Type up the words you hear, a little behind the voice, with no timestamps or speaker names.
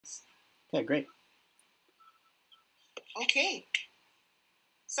Okay, great. Okay.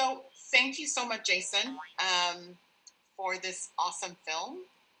 So thank you so much, Jason, for this awesome film.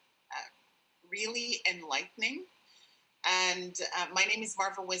 Really enlightening. And my name is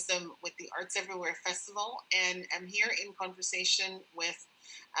Marva Wisdom with the Arts Everywhere Festival, and I'm here in conversation with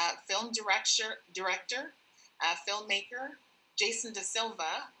film director, filmmaker Jason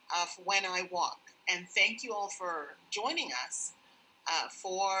DaSilva of When I Walk. And thank you all for joining us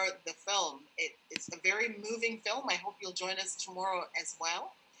for the film. It's a very moving film. I hope you'll join us tomorrow as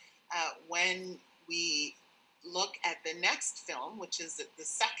well when we look at the next film, which is the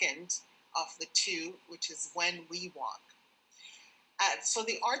second of the two, which is When We Walk. So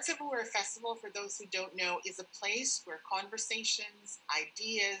the Arts Everywhere Festival, for those who don't know, is a place where conversations,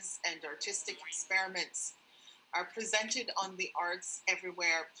 ideas, and artistic experiments are presented on the Arts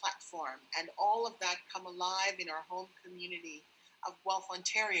Everywhere platform. And all of that come alive in our home community of Guelph,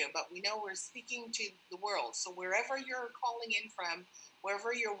 Ontario. But we know we're speaking to the world. So wherever you're calling in from,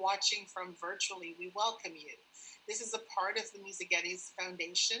 wherever you're watching from virtually, we welcome you. This is a part of the Musigetti's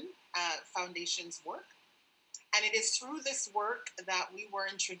Foundation's work. And it is through this work that we were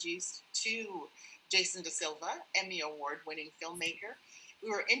introduced to Jason DaSilva, Emmy Award-winning filmmaker. We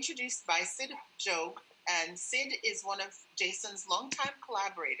were introduced by Sid Jogue, and Sid is one of Jason's longtime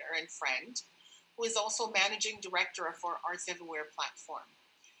collaborator and friend, who is also managing director of our Arts Everywhere platform.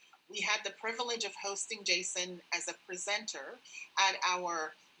 We had the privilege of hosting Jason as a presenter at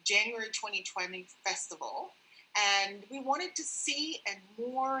our January 2020 festival, and we wanted to see and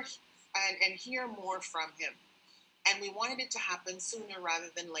hear more from him. And we wanted it to happen sooner rather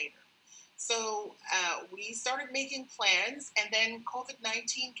than later. So we started making plans, and then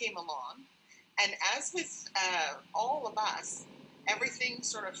COVID-19 came along. And as with all of us, everything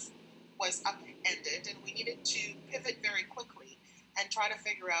sort of was upended, and we needed to pivot very quickly and try to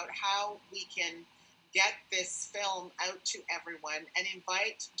figure out how we can get this film out to everyone and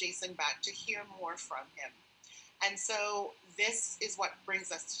invite Jason back to hear more from him. And so this is what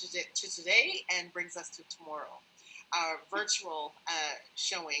brings us to today and brings us to tomorrow. Our virtual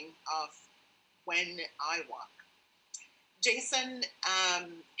showing of When I Walk. Jason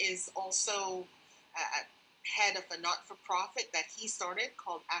is also head of a not-for-profit that he started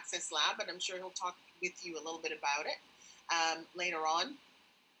called AXS Lab, and I'm sure he'll talk with you a little bit about it later on.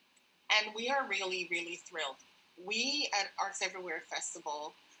 And we are really, really thrilled. We at Arts Everywhere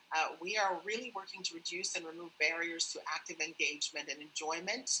Festival, we are really working to reduce and remove barriers to active engagement and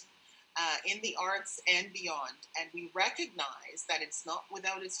enjoyment in the arts and beyond. And we recognize that it's not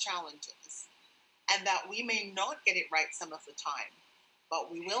without its challenges and that we may not get it right some of the time,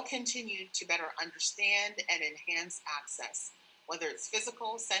 but we will continue to better understand and enhance access, whether it's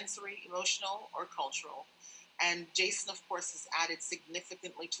physical, sensory, emotional, or cultural. And Jason, of course, has added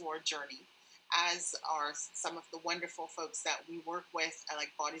significantly to our journey, as are some of the wonderful folks that we work with,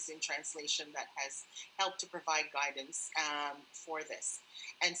 like Bodies in Translation, that has helped to provide guidance for this.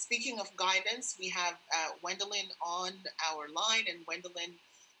 And speaking of guidance, we have Wendelin on our line, and Wendelin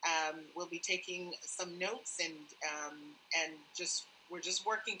will be taking some notes, and we're just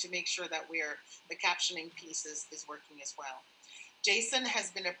working to make sure that the captioning piece is working as well. Jason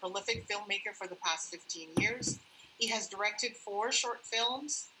has been a prolific filmmaker for the past 15 years. He has directed 4 short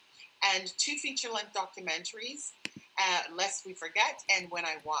films and 2 feature-length documentaries, Lest We Forget and When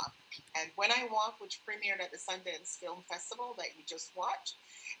I Walk. And When I Walk, which premiered at the Sundance Film Festival that you just watched,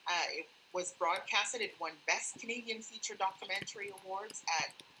 it was broadcasted. It won Best Canadian Feature Documentary Awards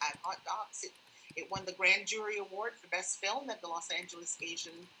at Hot Docs. It won the Grand Jury Award for Best Film at the Los Angeles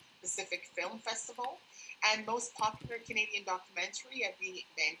Asian Pacific Film Festival, and Most Popular Canadian Documentary at the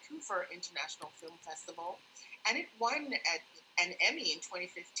Vancouver International Film Festival. And it won an Emmy in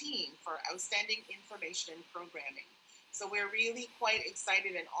 2015 for Outstanding Information and Programming. So we're really quite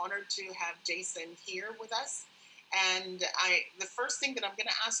excited and honored to have Jason here with us. And the first thing that I'm going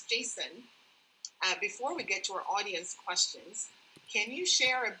to ask Jason, before we get to our audience questions, can you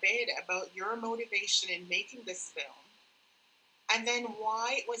share a bit about your motivation in making this film? And then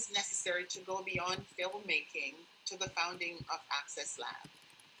why it was necessary to go beyond filmmaking to the founding of AXS Lab?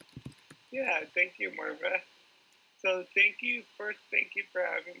 Yeah, thank you, Marva. So thank you for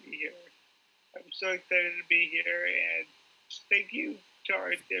having me here. I'm so excited to be here, and thank you to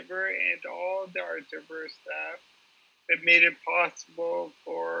ArtsEver and all the ArtsEver staff that made it possible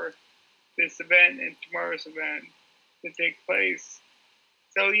for this event and tomorrow's event to take place.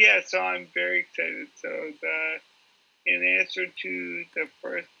 So I'm very excited. So in answer to the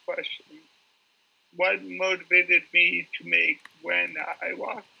first question, what motivated me to make When I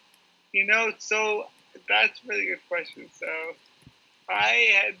Walk? So that's a really good question. So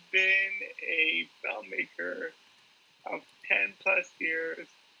I had been a filmmaker of 10 plus years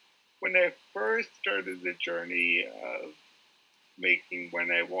when I first started the journey of making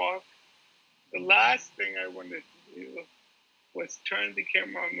When I Walk. The last thing I wanted to do was turn the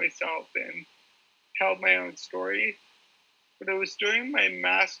camera on myself and tell my own story. But it was during my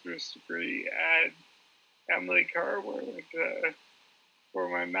master's degree at Emily Carr, where I went for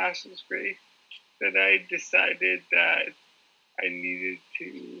my master's degree, that I decided that I needed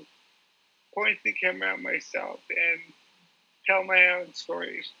to point the camera at myself and tell my own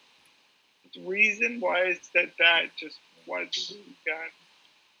stories. The reason was that just wasn't being done.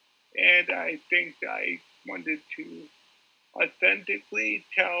 And I think I wanted to authentically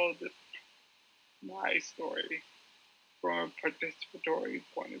tell my story from a participatory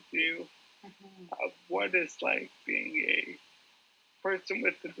point of view of what it's like being a person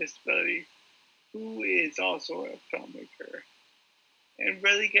with a disability who is also a filmmaker, and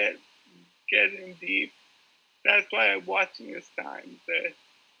really get in deep. That's why I'm watching this time.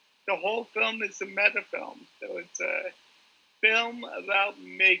 The whole film is a meta film, so it's a film about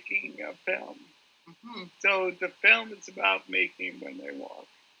making a film. So the film is about making When I Walk,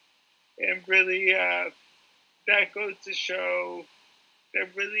 and really that goes to show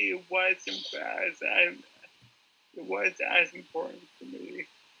that really it was as important to me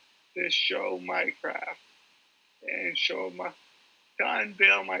to show my craft and to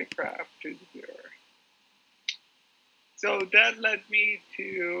unveil my craft to the viewer. So that led me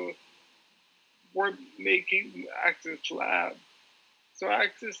to work making AXS Lab. So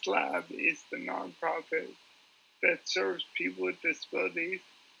AXS Lab is the nonprofit that serves people with disabilities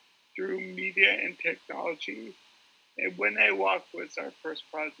through media and technology. And When I Walk was our first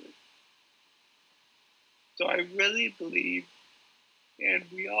project. So I really believe, and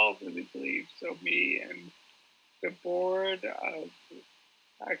we all really believe, so me and the board of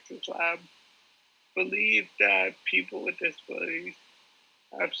AXS Lab believe that people with disabilities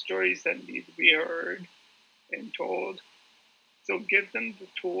have stories that need to be heard and told. So give them the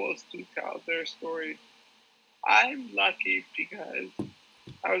tools to tell their story. I'm lucky because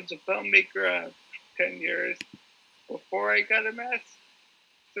I was a filmmaker of 10 years before I got MS.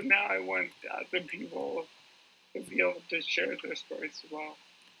 So now I want other people to be able to share their stories as well.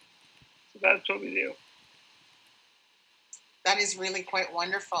 So that's what we do. That is really quite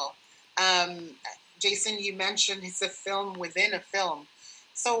wonderful. Jason, you mentioned it's a film within a film.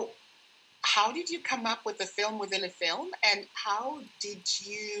 So how did you come up with a film within a film, and how did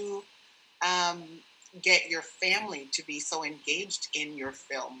you get your family to be so engaged in your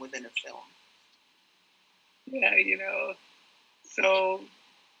film within a film? Yeah, so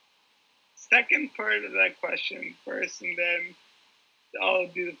second part of that question first, and then I'll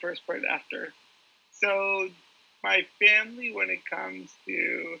do the first part after. So my family, when it comes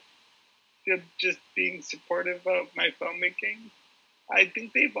to just being supportive of my filmmaking, I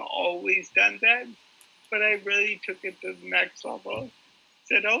think they've always done that, but I really took it to the next level.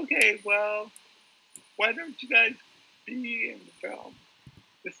 Said, okay, well, why don't you guys be in the film?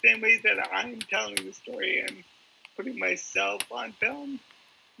 The same way that I'm telling the story and putting myself on film,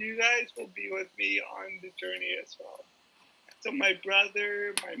 you guys will be with me on the journey as well. So my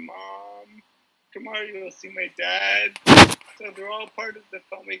brother, my mom, tomorrow you'll see my dad. So they're all part of the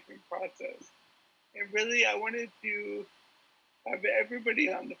filmmaking process. And really, I wanted to have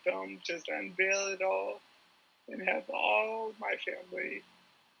everybody on the film just unveil it all and have all my family,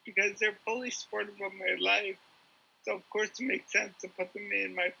 because they're fully supportive of my life. So of course it makes sense to put them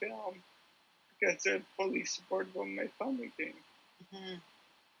in my film because they're fully supportive of my filmmaking.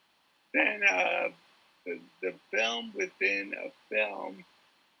 Then the film within a film,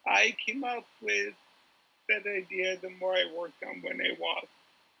 I came up with that idea the more I worked on When I Walk.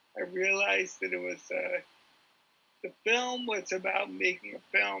 I realized that it was the film was about making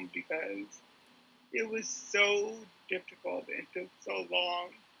a film because it was so difficult and took so long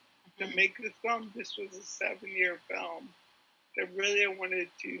to make this film. This was a 7-year film that really I wanted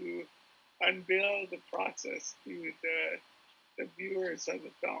to unveil the process to the viewers of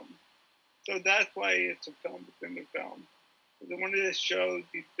the film. So that's why it's a film within the film. Because I wanted to show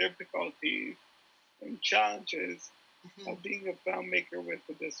the difficulties and challenges of being a filmmaker with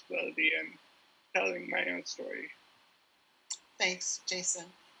a disability and telling my own story. Thanks, Jason.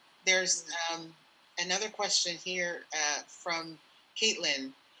 There's another question here from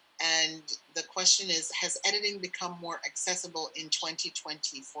Caitlin, and the question is, has editing become more accessible in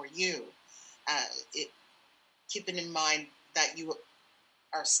 2020 for you? Keeping in mind that you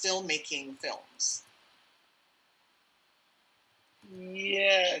are still making films.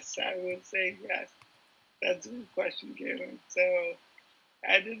 Yes, I would say yes. That's a good question, Caitlin. So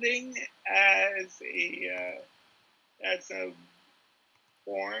editing as a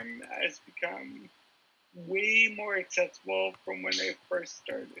form has become way more accessible from when I first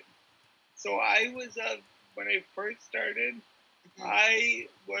started. So when I first started, I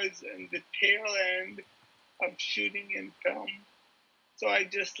was in the tail end of shooting in film. So I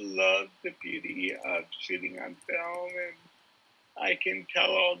just love the beauty of shooting on film, and I can tell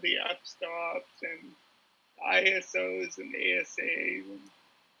all the f-stops and ISOs and ASAs and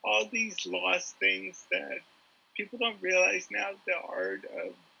all these lost things that people don't realize now. The art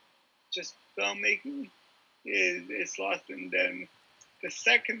of just filmmaking is lost. And then the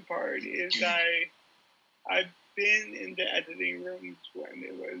second part is I've been in the editing rooms when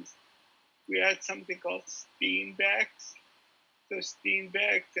we had something called Steenbecks. So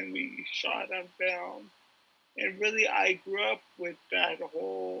Steenbecks, and we shot on film. And really, I grew up with that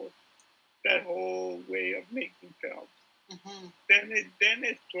whole way of making films. Mm-hmm. Then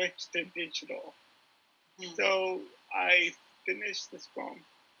it switched to digital. Mm-hmm. So I finished this film.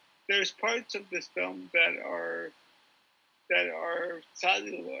 There's parts of this film that are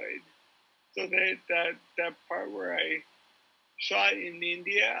celluloid. So that part where I shot in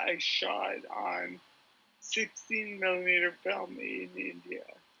India, I shot on 16 millimeter film in India,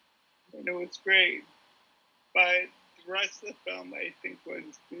 and it was great. But the rest of the film, I think,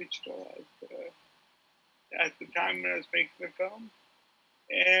 was digital at the time when I was making the film.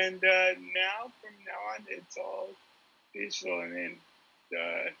 And from now on, it's all digital, and then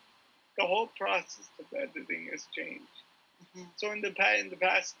the whole process of editing has changed. Mm-hmm. So in the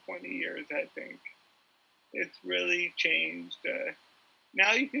past 20 years, I think it's really changed.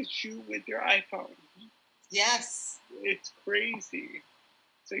 Now you can shoot with your iPhone. Yes, it's crazy.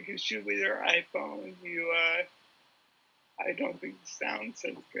 So you can shoot with your iPhone. I don't think the sound's so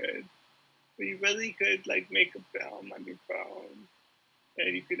good, but you really could make a film on your phone,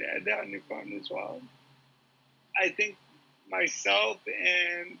 and you could edit on your phone as well. I think myself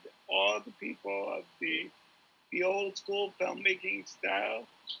and all the people of the old school filmmaking style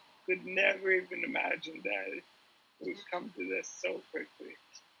could never even imagine that it would come to this so quickly.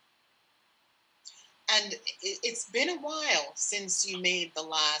 And it's been a while since you made the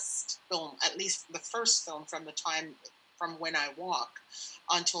last film, at least the first film from the time from When I Walk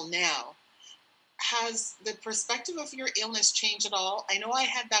until now. Has the perspective of your illness changed at all? I know I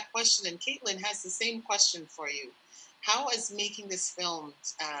had that question, and Caitlin has the same question for you. How has making this film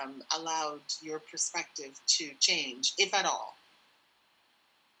allowed your perspective to change, if at all?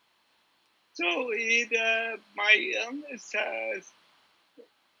 So my illness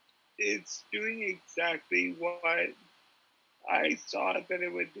it's doing exactly what I thought that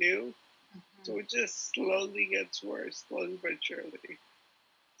it would do. Mm-hmm. So it just slowly gets worse, slowly but surely.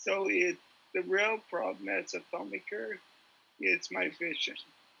 So the real problem as a filmmaker is my vision.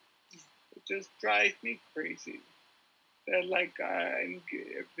 It just drives me crazy. That I've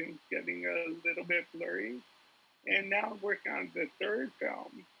been getting a little bit blurry. And now I'm working on the third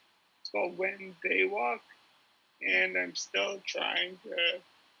film. It's called When They Walk. And I'm still trying to,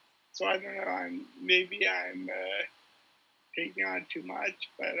 so I don't know, maybe I'm taking on too much,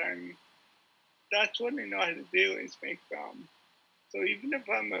 but that's what I know how to do, is make film. So even if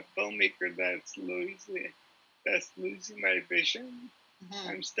I'm a filmmaker that's losing my vision, mm-hmm.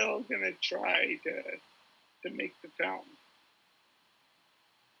 I'm still gonna try to make the film.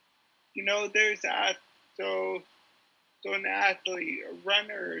 You know, there's so an athlete, a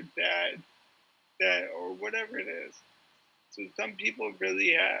runner that or whatever it is. So some people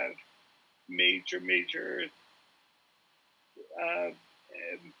really have major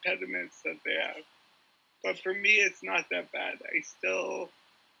impediments that they have. But for me, it's not that bad. I still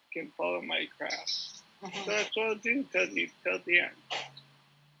can follow my craft. Mm-hmm. So that's what I'll do till the end.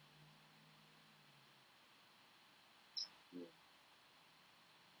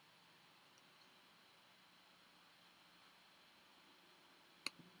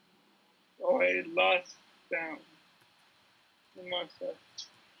 Oh, I lost sound.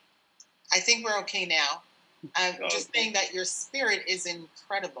 I think we're okay now. Just saying that your spirit is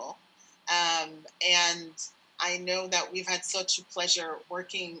incredible. And I know that we've had such a pleasure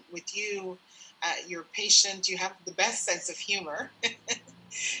working with you. You're patient. You have the best sense of humor.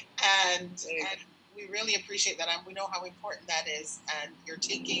 and we really appreciate that. And we know how important that is. And you're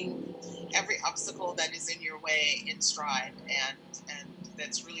taking every obstacle that is in your way in stride. And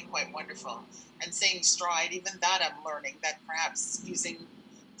that's really quite wonderful. And saying stride, even that I'm learning that perhaps using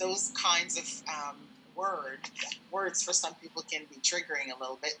those kinds of words for some people can be triggering a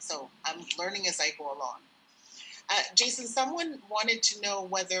little bit. So I'm learning as I go along. Jason, someone wanted to know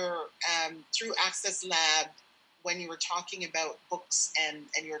whether through AXS Lab when you were talking about books and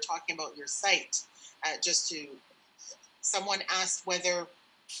you were talking about your site, someone asked whether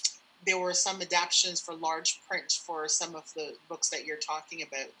there were some adaptations for large print for some of the books that you're talking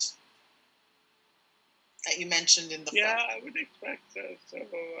about that you mentioned in the film. I would expect so.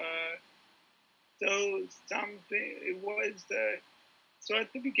 So something, it was so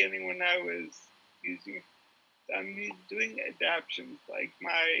at the beginning when I was I'm doing adaptations, like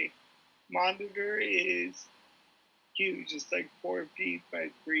my monitor is huge, it's like 4 feet by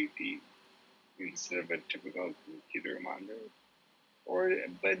 3 feet instead of a typical computer monitor.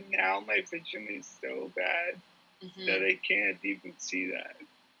 But now my vision is so bad that I can't even see that.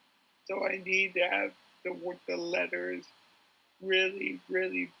 So I need to have the letters really,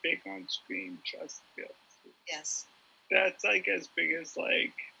 really big on screen just to be able to see. Yes. That's like as big as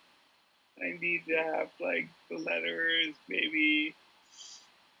like I need to have like the letters maybe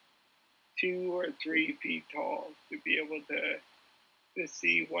 2 or 3 feet tall to be able to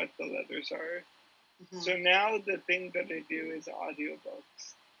see what the letters are. So now the thing that I do is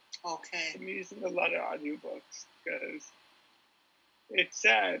audiobooks. Okay. I'm using a lot of audiobooks because it's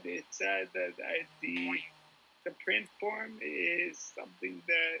sad. It's sad that the print form is something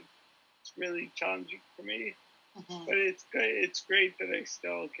that's really challenging for me. But it's good. It's great that I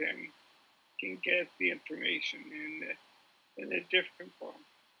still can get the information in a different form.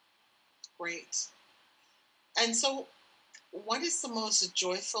 Great. And so, what is the most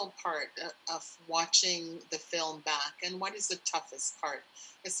joyful part of watching the film back, and what is the toughest part,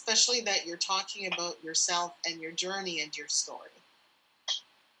 especially that you're talking about yourself and your journey and your story?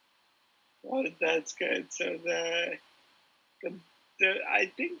 Well, that's good. So I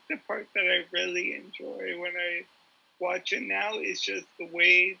think the part that I really enjoy when I watch it now is just the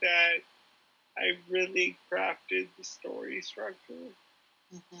way that I really crafted the story structure.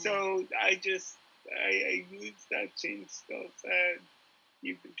 So I use that same skill set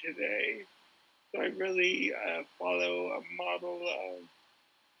even today. So I really follow a model of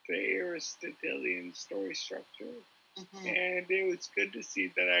the Aristotelian story structure. And it was good to see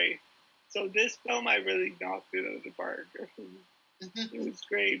that so this film I really knocked it out of the park. It was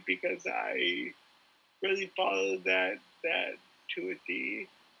great because I really followed that to a T,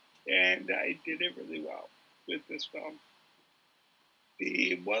 and I did it really well with this film.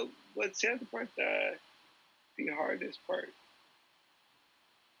 What's the other part? The hardest part.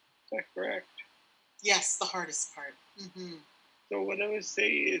 Is that correct? Yes, the hardest part. So what I would say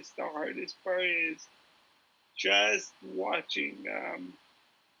is the hardest part is just watching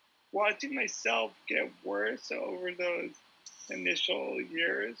myself get worse over those initial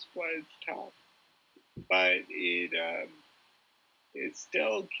years was tough, but it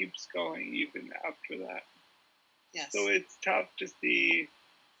still keeps going even after that. Yes. So it's tough to see.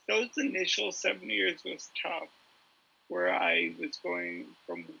 Those initial 7 years was tough, where I was going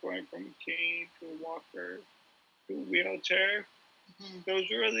from a cane to a walker to a wheelchair. Those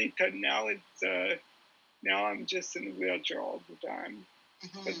were really tough. Now I'm just in a wheelchair all the time.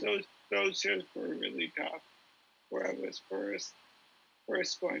 But those years were really tough, where I was first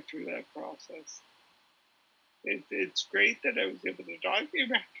going through that process. It's great that I was able to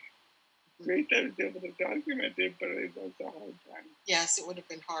document. Great that I was able to document it, but it was a hard time. Yes, it would have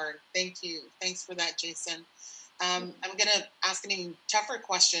been hard. Thank you. Thanks for that, Jason. I'm going to ask an even tougher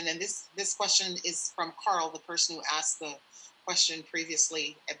question, and this question is from Carl, the person who asked the question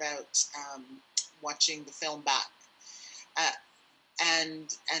previously about watching the film back.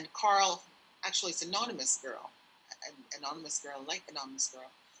 And Carl, actually, it's Anonymous Girl, like Anonymous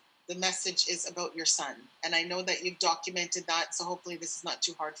Girl. The message is about your son, and I know that you've documented that, so hopefully this is not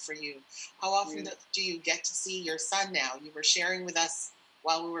too hard for you. How often do you get to see your son now? You were sharing with us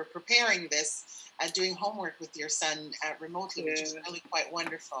while we were preparing this, doing homework with your son remotely, which is really quite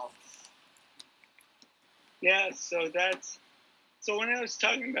wonderful. Yeah, so when I was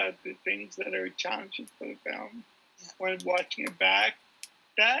talking about the things that are challenging for the film, when watching it back,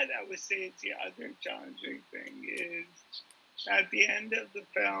 that I would say is the other challenging thing is at the end of the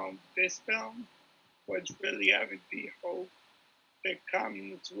film, this film was really having the hope that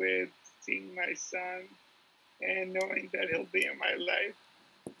comes with seeing my son and knowing that he'll be in my life.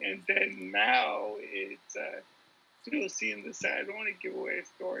 And then now it's, you'll see in the I don't want to give away a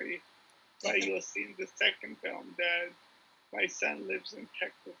story, but you'll see in the second film that my son lives in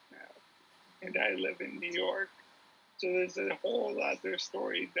Texas now, and I live in New York. So there's a whole other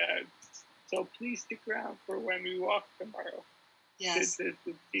story so please stick around for when we walk tomorrow. Yes. To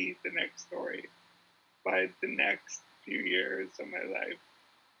see the next story. But the next few years of my life,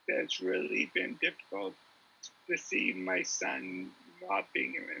 that's really been difficult to see my son not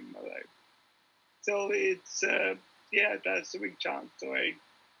being in my life. So it's, that's a big challenge. So I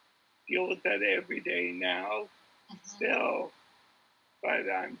deal with that every day now, still, but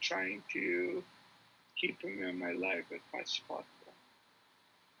I'm trying to keep him in my life as much as possible.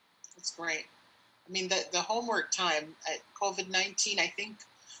 That's great. I mean, the homework time at COVID-19, I think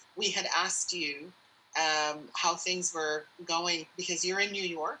we had asked you how things were going because you're in New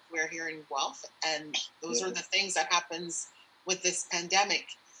York, we're here in Guelph, and those are the things that happens with this pandemic.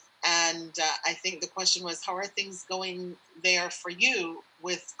 And I think the question was, how are things going there for you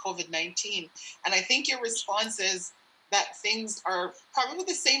with COVID-19? And I think your response is that things are probably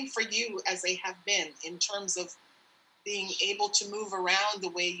the same for you as they have been in terms of being able to move around the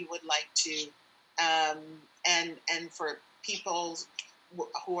way you would like to, and for people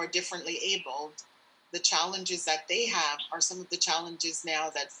who are differently abled, the challenges that they have are some of the challenges now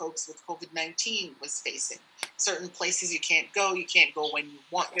that folks with COVID-19 was facing. Certain places you can't go when you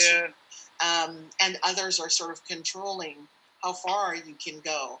want to, and others are sort of controlling how far you can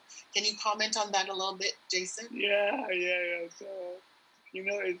go. Can you comment on that a little bit, Jason? Yeah. So,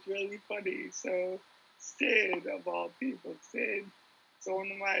 it's really funny. So, Sid, of all people, so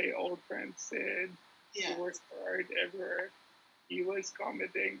one of my old friends, Sid, who works for ArtsEverywhere, he was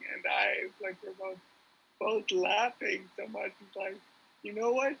commenting, and I were both laughing so much. It's like, you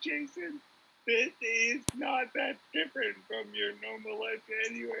know what, Jason? This is not that different from your normal life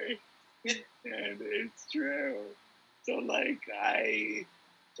anyway. And it's true. So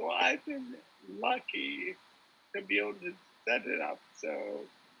I've been lucky to be able to set it up so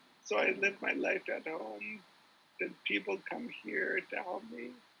I live my life at home. Then people come here to help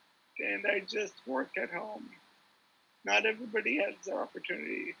me, and I just work at home. Not everybody has the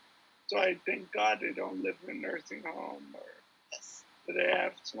opportunity, so I thank God I don't live in a nursing home or that I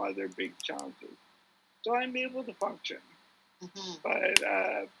have some other big challenges. So I'm able to function. But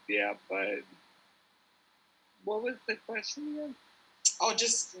what was the question again? Oh,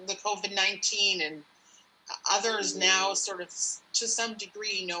 just the COVID-19 and others now sort of to some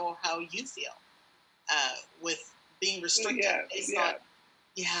degree know how you feel with being restricted. So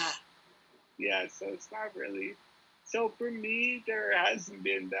it's not really. So for me, there hasn't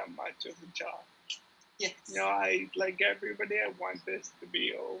been that much of a challenge. Yes. I like everybody. I want this to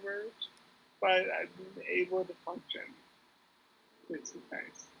be over, but I've been able to function, which is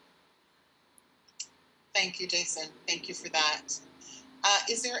nice. Thank you, Jason. Thank you for that.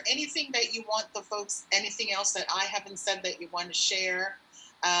 Is there anything that you want the folks, anything else that I haven't said that you want to share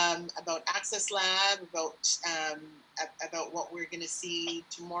about AXS Lab, about what we're going to see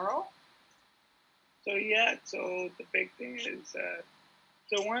tomorrow? So the big thing is, I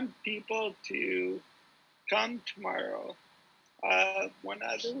want people to come tomorrow. One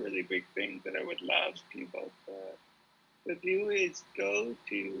other really big thing that I would love people to do is go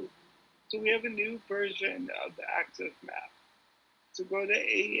to, so we have a new version of the AXS map. So go to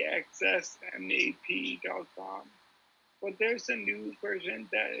AXSmap.com. But there's a new version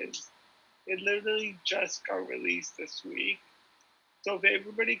it literally just got released this week. So if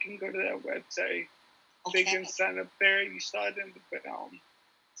everybody can go to that website, they can sign up there. You saw it in the film.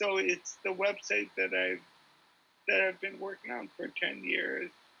 So it's the website that I've been working on for 10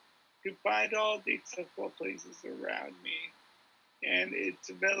 years to find all the accessible places around me. And it's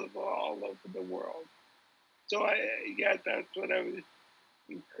available all over the world. So that's what I would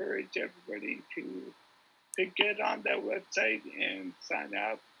encourage everybody to get on that website and sign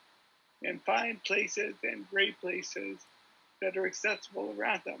up and find places and great places that are accessible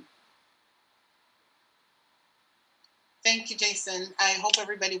around them. Thank you, Jason. I hope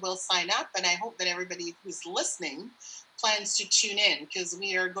everybody will sign up, and I hope that everybody who's listening plans to tune in, because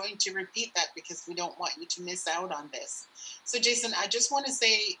we are going to repeat that because we don't want you to miss out on this. So, Jason, I just want to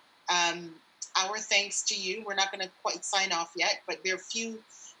say our thanks to you. We're not going to quite sign off yet, but there are a few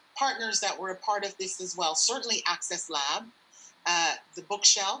partners that were a part of this as well. Certainly AXS Lab, the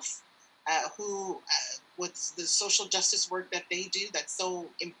Bookshelf, who with the social justice work that they do, that's so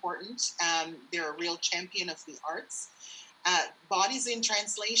important. They're a real champion of the arts. Bodies in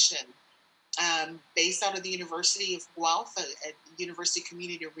Translation, based out of the University of Guelph, a university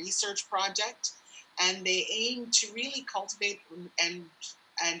community research project, and they aim to really cultivate and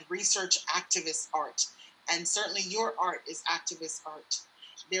research activist art. And certainly your art is activist art.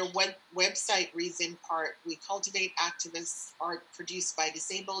 Their website reads in part, we cultivate activist art produced by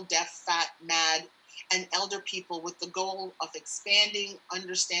disabled, deaf, fat, mad, and elder people with the goal of expanding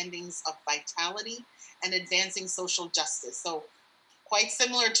understandings of vitality and advancing social justice. So quite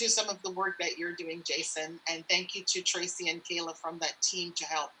similar to some of the work that you're doing, Jason. And thank you to Tracy and Kayla from that team to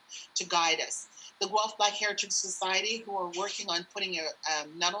help to guide us. the Guelph Black Heritage Society, who are working on putting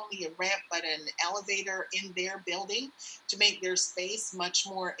not only a ramp but an elevator in their building to make their space much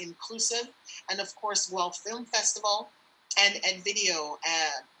more inclusive. And of course, Guelph Film Festival and video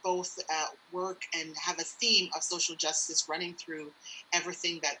both work and have a theme of social justice running through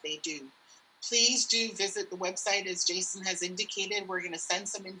everything that they do. Please do visit the website, as Jason has indicated. We're going to send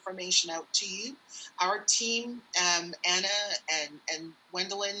some information out to you. Our team, Anna and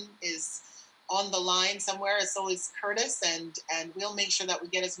Gwendolyn, is on the line somewhere, as so is Curtis, and we'll make sure that we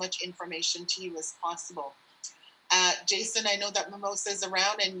get as much information to you as possible. Jason, I know that Mimosa is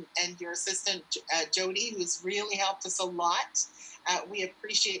around, and your assistant, Jody, who's really helped us a lot. We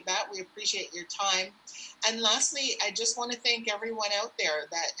appreciate that. We appreciate your time. And lastly, I just want to thank everyone out there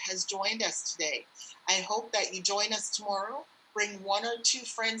that has joined us today. I hope that you join us tomorrow. Bring 1 or 2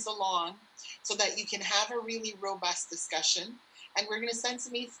 friends along so that you can have a really robust discussion. And we're going to send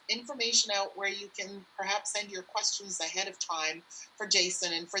some information out where you can perhaps send your questions ahead of time for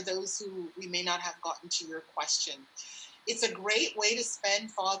Jason and for those who we may not have gotten to your question. It's a great way to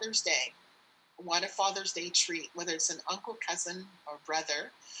spend Father's Day. What a Father's Day treat, whether it's an uncle, cousin, or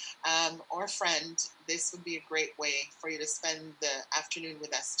brother, or friend. This would be a great way for you to spend the afternoon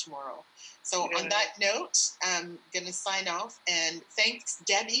with us tomorrow. So on that note, I'm going to sign off, and thanks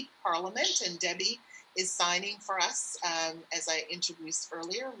Debbie Parliament, and Debbie is signing for us, as I introduced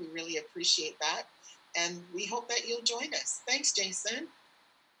earlier. We really appreciate that, and we hope that you'll join us. Thanks, Jason.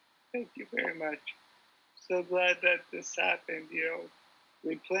 Thank you very much. So glad that this happened.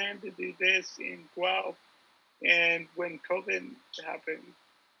 We planned to do this in Guelph, and when COVID happened,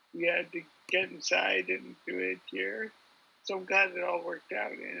 we had to get inside and do it here. So I'm glad it all worked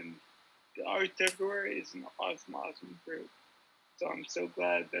out, and Arts Everywhere is an awesome, awesome group. So I'm so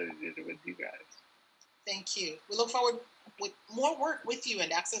glad that I did it with you guys. Thank you. We look forward with more work with you in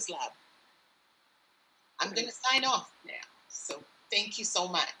AXS Lab. I'm going to sign off now. So thank you so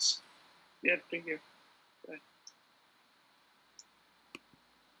much. Yeah, thank you.